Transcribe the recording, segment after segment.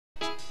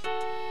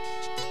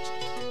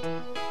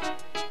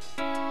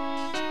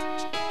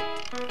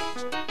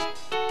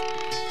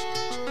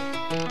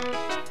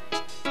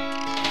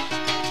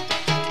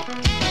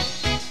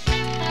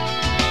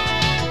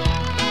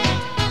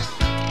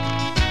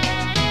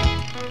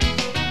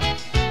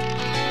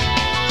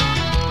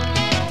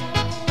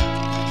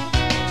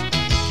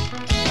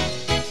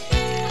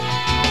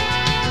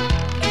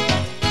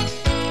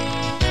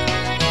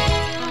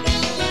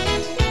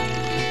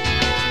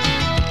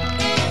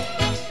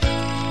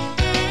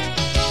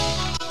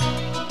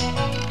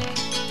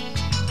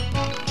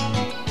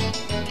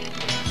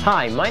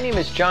Hi, my name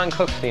is John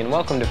Cooksey and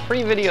welcome to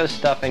Free Video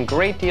Stuff and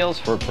Great Deals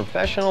for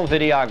Professional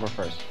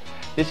Videographers.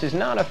 This is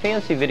not a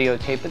fancy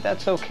videotape, but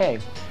that's okay.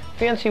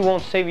 Fancy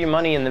won't save you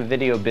money in the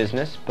video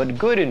business, but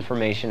good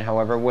information,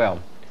 however,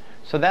 will.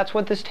 So that's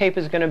what this tape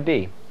is going to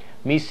be.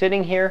 Me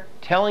sitting here,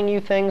 telling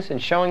you things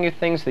and showing you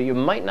things that you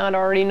might not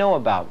already know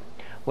about.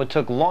 What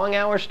took long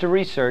hours to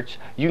research,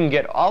 you can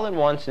get all at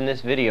once in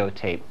this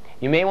videotape.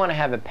 You may want to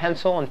have a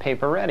pencil and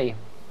paper ready.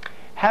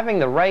 Having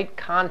the right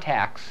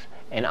contacts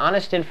and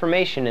honest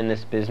information in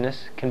this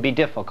business can be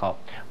difficult.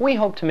 We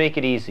hope to make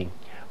it easy.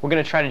 We're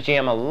going to try to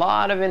jam a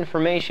lot of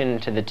information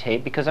into the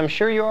tape because I'm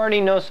sure you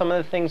already know some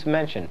of the things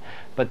mentioned.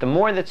 But the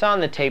more that's on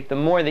the tape, the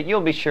more that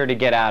you'll be sure to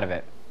get out of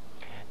it.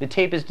 The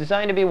tape is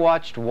designed to be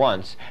watched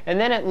once, and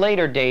then at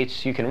later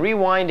dates you can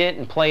rewind it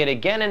and play it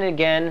again and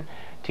again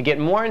to get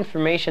more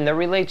information that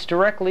relates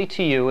directly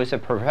to you as a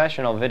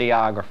professional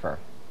videographer.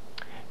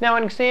 Now,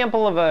 an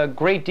example of a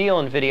great deal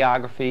in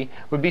videography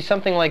would be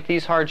something like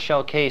these hard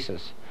shell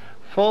cases.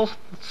 Full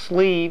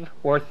sleeve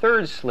or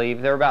third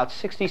sleeve, they're about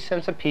 60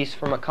 cents a piece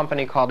from a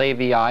company called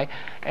AVI,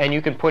 and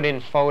you can put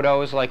in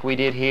photos like we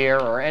did here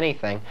or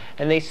anything,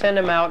 and they send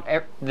them out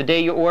the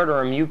day you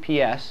order them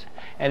UPS,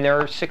 and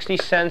they're 60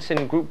 cents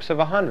in groups of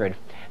 100,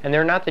 and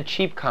they're not the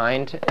cheap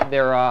kind,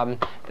 they're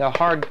the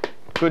hard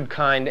good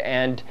kind,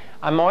 and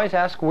I'm always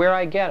asked where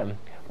I get them.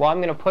 Well,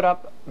 I'm going to put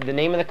up the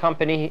name of the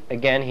company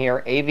again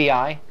here,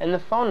 AVI, and the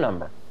phone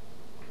number.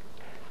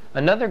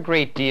 Another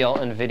great deal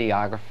in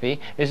videography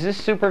is this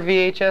Super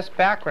VHS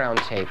background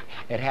tape.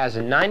 It has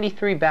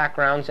 93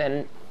 backgrounds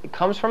and it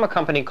comes from a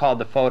company called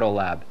the Photo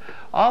Lab.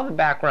 All the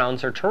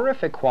backgrounds are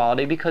terrific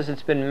quality because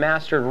it's been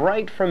mastered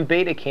right from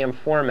Betacam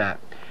format.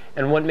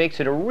 And what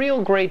makes it a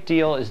real great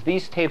deal is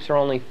these tapes are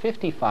only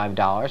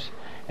 $55,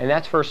 and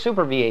that's for a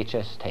Super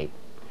VHS tape.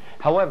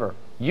 However,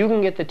 you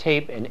can get the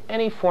tape in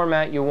any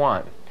format you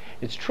want.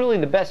 It's truly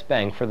the best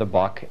bang for the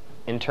buck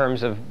in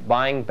terms of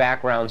buying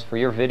backgrounds for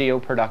your video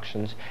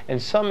productions,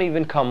 and some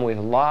even come with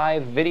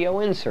live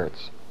video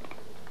inserts.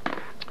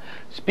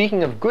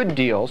 Speaking of good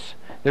deals,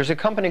 there's a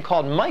company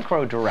called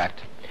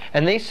MicroDirect,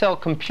 and they sell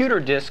computer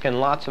discs in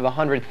lots of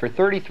 100 for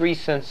 33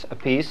 cents a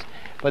piece,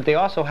 but they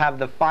also have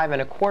the 5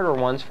 1/4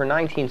 ones for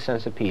 19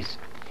 cents a piece.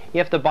 You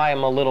have to buy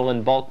them a little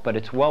in bulk, but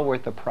it's well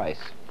worth the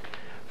price.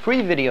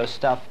 Free video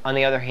stuff, on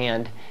the other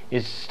hand,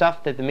 is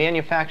stuff that the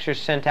manufacturers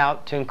sent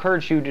out to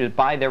encourage you to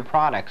buy their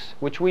products,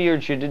 which we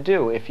urge you to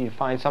do if you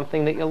find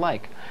something that you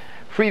like.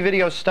 Free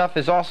video stuff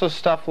is also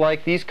stuff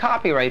like these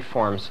copyright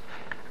forms.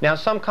 Now,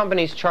 some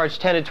companies charge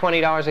 $10 to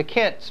 $20 a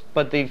kit,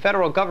 but the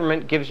federal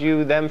government gives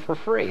you them for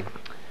free.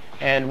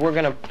 And we're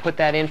going to put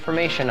that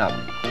information up.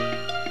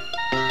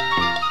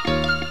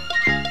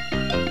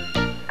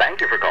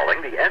 Thank you for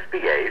calling the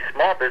SBA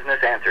Small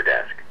Business Answer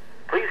Desk.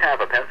 Please have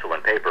a pencil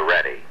and paper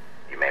ready.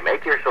 You may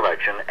make your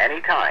selection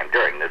any time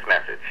during this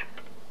message.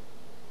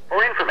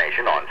 For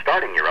information on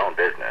starting your own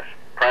business,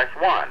 press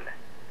 1.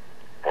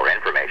 For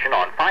information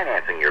on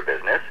financing your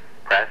business,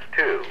 press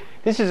 2.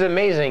 This is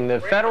amazing.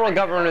 The federal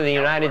government of the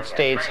United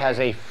States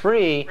has a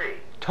free,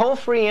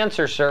 toll-free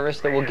answer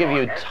service that will give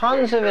you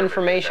tons of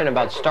information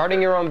about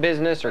starting your own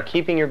business or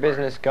keeping your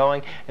business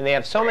going, and they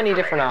have so many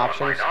different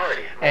options,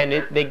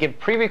 and they give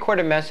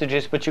pre-recorded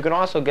messages, but you can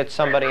also get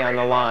somebody on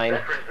the line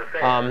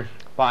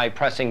by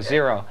pressing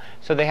 0.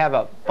 So they have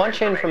a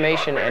bunch of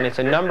information, and it's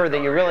a number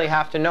that you really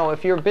have to know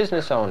if you're a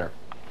business owner.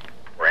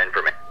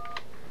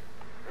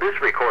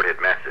 This recorded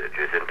message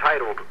is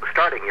entitled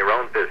Starting Your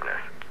Own Business.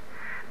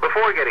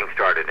 Before getting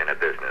started in a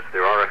business,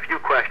 there are a few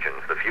questions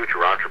the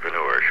future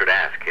entrepreneur should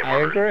ask him. I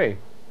agree.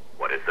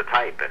 What is the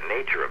type and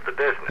nature of the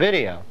business?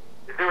 Video.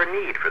 Is there a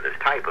need for this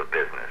type of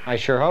business? I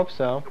sure hope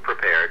so.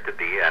 Prepared to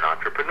be an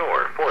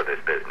entrepreneur for this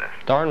business?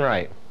 Darn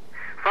right.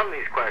 From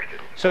these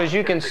questions. So as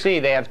you can see,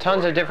 they have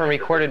tons of different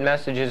recorded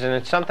messages, and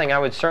it's something I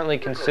would certainly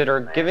consider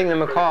giving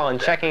them a call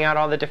and checking out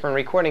all the different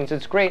recordings.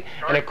 It's great,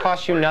 and it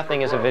costs you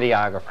nothing as a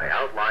videographer. By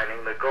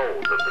outlining the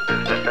goals of the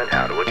business and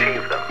how to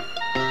achieve them.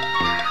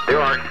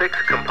 There are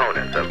 6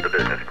 components of the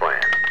business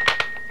plan.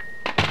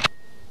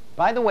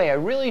 By the way, I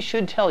really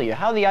should tell you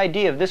how the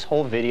idea of this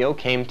whole video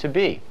came to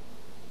be.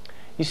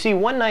 You see,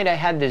 one night I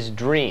had this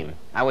dream.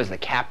 I was the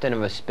captain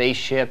of a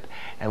spaceship,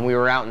 and we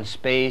were out in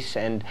space,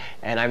 and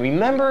I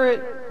remember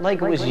it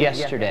like it was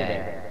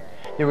yesterday.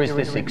 There was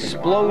this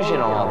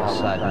explosion all of a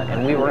sudden,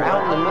 and we were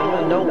out in the middle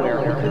of nowhere,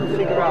 and we couldn't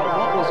figure out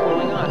what was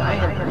going on. I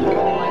had pulled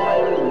all my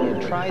phone, we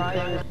had tried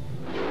things.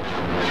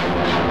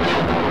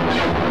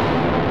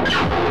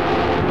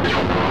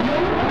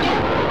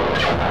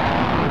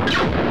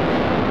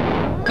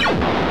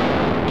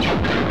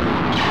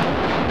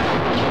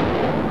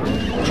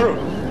 Crew,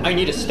 I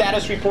need a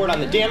status report on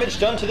the damage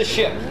done to the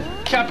ship.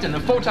 Captain, the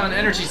photon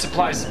energy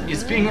supply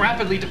is being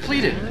rapidly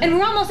depleted. And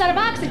we're almost out of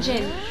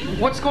oxygen.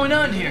 What's going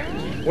on here?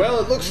 Well,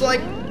 it looks like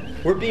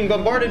we're being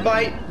bombarded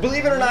by,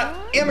 believe it or not,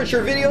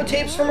 amateur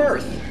videotapes from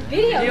Earth.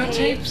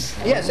 Videotapes?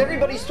 Yes,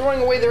 everybody's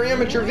throwing away their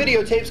amateur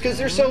videotapes because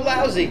they're so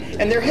lousy,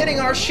 and they're hitting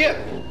our ship.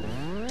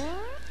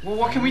 Well,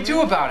 what can we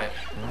do about it?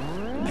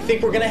 I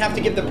think we're going to have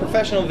to give the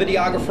professional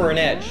videographer an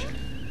edge.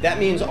 That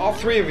means all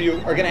three of you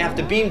are going to have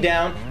to beam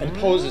down and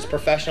pose as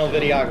professional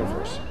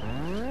videographers.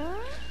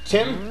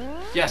 Tim?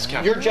 Yes,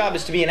 Captain. Your job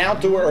is to be an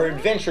outdoor or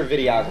adventure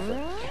videographer.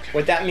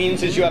 What that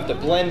means is you have to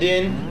blend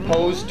in,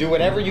 pose, do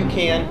whatever you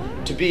can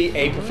to be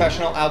a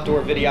professional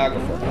outdoor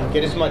videographer.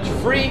 Get as much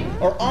free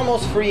or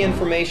almost free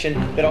information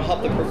that'll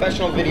help the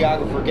professional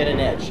videographer get an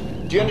edge.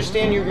 Do you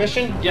understand your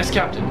mission? Yes,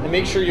 Captain. And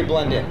make sure you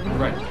blend in.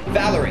 Right.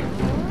 Valerie,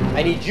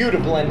 I need you to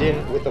blend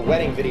in with the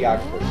wedding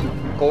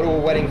videographers. Go to a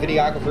wedding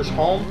videographer's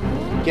home,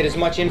 get as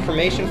much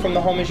information from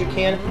the home as you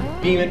can,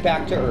 beam it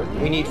back to Earth.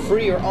 We need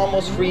free or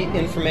almost free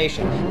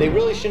information. They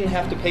really shouldn't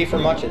have to pay for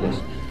much of this.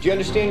 Do you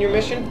understand your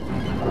mission?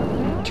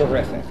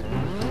 Terrific.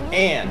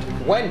 And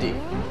Wendy,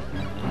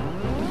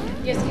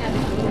 Yes,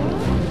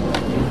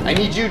 Captain. I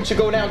need you to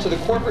go down to the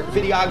corporate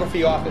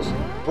videography office,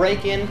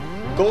 break in,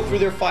 go through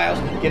their files,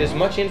 get as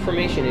much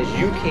information as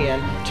you can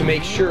to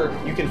make sure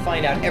you can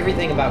find out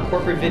everything about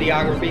corporate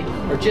videography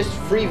or just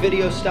free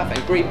video stuff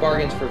and great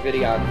bargains for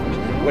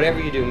videographers.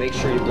 Whatever you do, make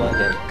sure you blend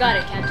in. Got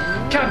it,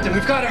 Captain. Captain,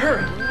 we've got to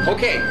hurry.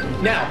 Okay,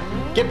 now,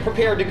 get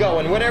prepared to go,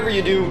 and whatever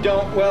you do,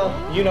 don't, well,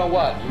 you know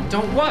what?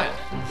 Don't what?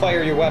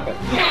 Fire your weapon.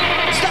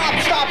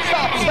 Stop, stop,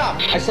 stop,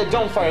 stop! I said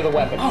don't fire the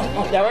weapon.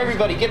 Oh. Now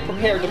everybody get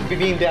prepared to be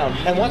beamed down.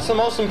 And what's the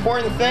most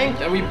important thing?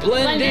 That we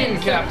blend in,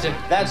 sir. Captain.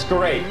 That's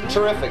great.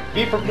 Terrific.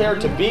 Be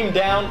prepared to beam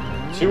down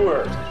to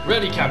Earth.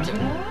 Ready, Captain.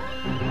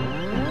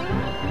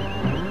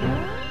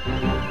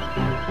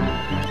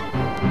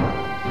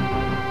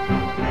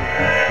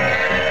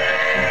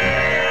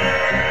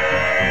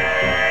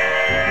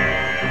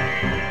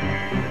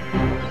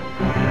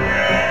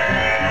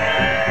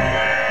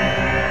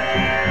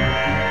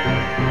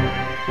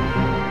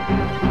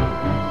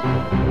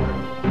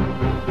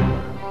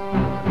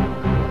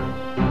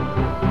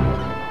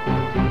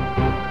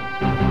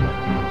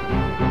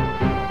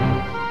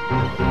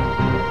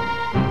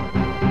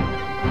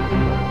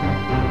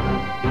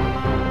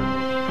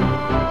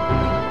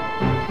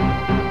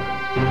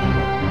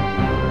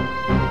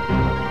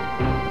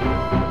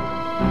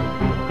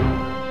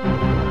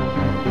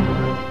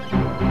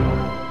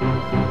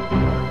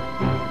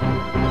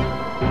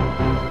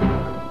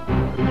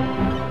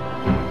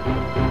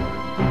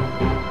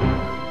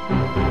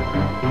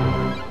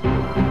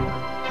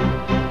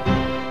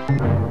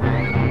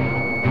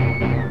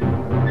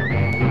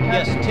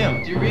 Yes,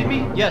 Tim. Do you read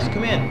me? Yes,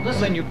 come in.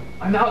 Listen,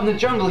 I'm out in the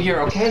jungle here,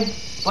 okay?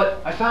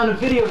 But I found a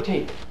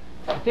videotape.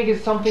 I think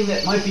it's something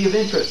that might be of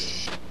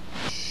interest.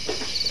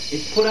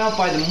 It's put out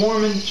by the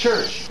Mormon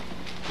Church.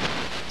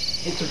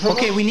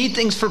 Okay, we need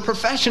things for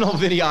professional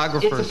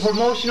videographers. It's a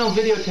promotional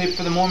videotape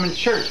for the Mormon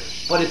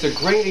Church, but it's a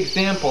great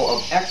example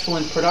of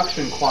excellent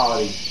production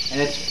quality, and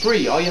it's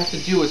free. All you have to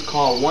do is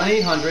call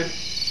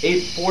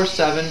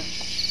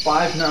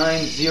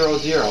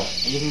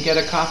 1-800-847-5900, and you can get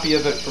a copy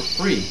of it for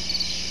free.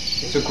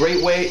 It's a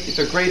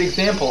great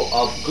example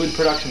of good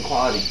production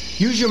quality.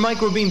 Use your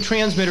microbeam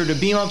transmitter to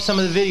beam up some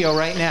of the video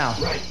right now.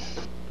 Right.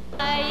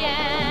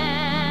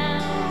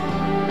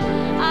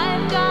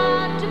 I've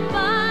got to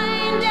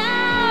find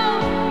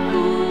out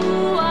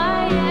who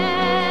I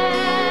am.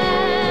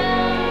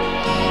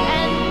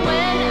 And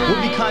when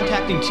We'll be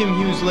contacting Tim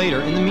Hughes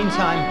later. In the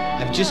meantime,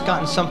 I've just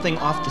gotten something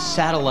off the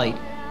satellite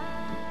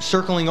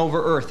circling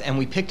over Earth, and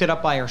we picked it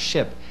up by our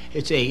ship.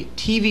 It's a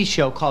TV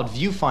show called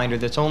Viewfinder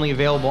that's only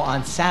available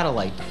on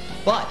satellite,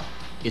 but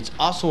it's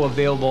also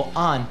available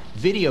on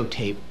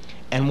videotape.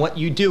 And what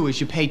you do is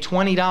you pay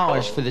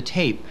 $20 for the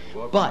tape,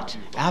 but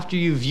after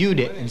you've viewed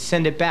it and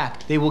send it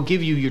back, they will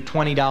give you your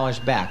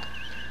 $20 back.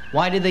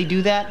 Why did they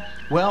do that?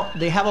 Well,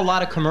 they have a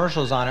lot of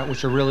commercials on it,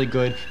 which are really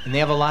good, and they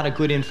have a lot of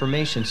good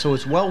information, so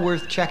it's well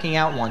worth checking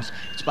out once.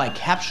 It's by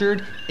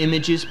Captured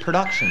Images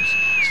Productions.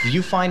 It's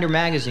Viewfinder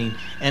magazine,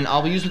 and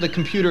I'll use the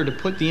computer to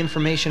put the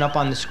information up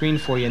on the screen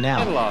for you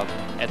now. Catalog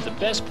at the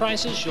best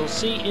prices you'll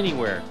see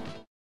anywhere.